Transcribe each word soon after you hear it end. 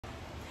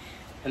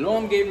Hello,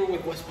 I'm Gabriel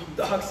with West Palm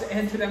Dogs,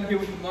 and today I'm here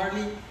with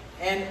Marley,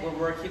 and we're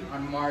working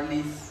on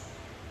Marley's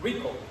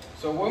recall.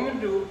 So what I'm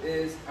gonna do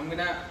is I'm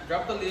gonna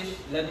drop the leash,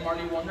 let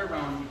Marley wander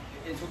around.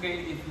 It's okay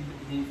if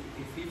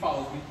he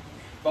follows me,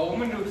 but what I'm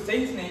gonna do is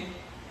say his name,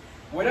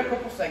 wait a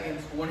couple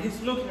seconds. When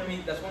he's looking at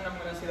me, that's when I'm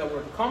gonna say the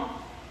word come,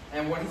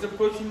 and when he's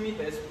approaching me,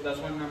 that's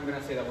when I'm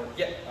gonna say the word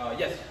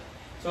yes.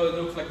 So it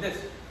looks like this.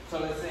 So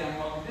let's say I'm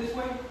walking this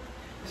way.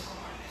 Let's go,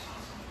 Marley. Let's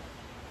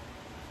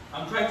go.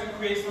 I'm trying to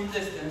create some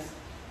distance.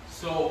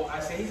 So I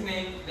say his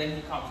name, then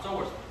he comes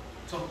towards me.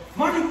 So,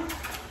 Marley,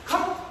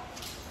 come!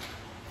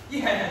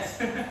 Yes!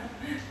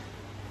 Good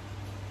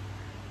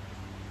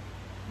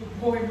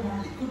boy,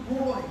 Marley, good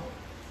boy!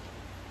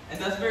 And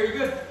that's very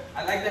good.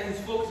 I like that he's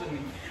focused on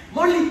me.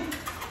 Marley,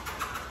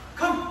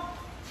 come!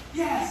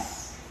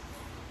 Yes!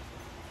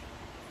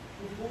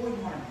 Good boy,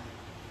 Marley.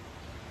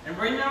 And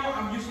right now,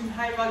 I'm using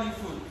high-value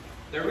food.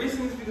 The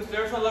reason is because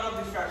there's a lot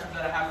of distractions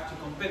that I have to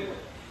compete with.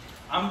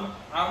 I'm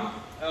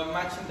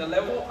matching the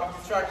level of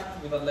distraction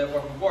with the level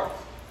of rewards.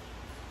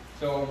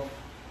 So,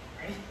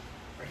 ready?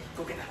 Ready?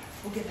 Go get that.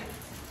 Go get that.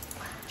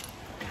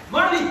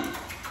 Marley!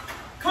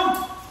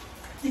 Come!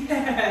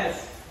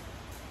 Yes!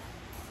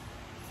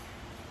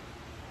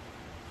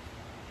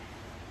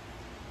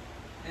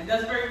 And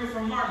that's very good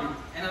from Marley.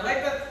 And I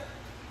like that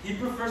he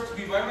prefers to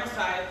be by my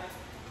side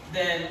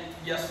than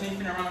just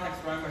sneaking around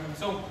exploring by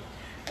himself.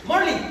 So,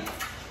 Marley!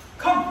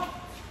 Come!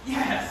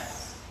 Yes!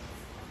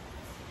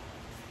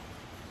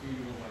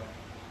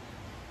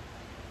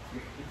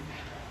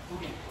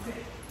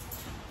 Okay.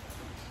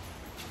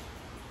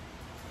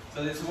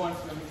 So this one's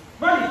going to be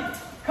Marley,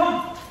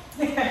 come!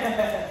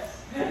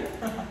 Yes!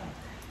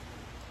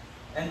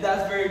 And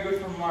that's very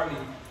good from Marley.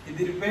 He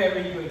did it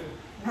very good.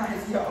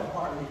 Nice job,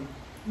 Marley.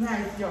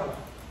 Nice job.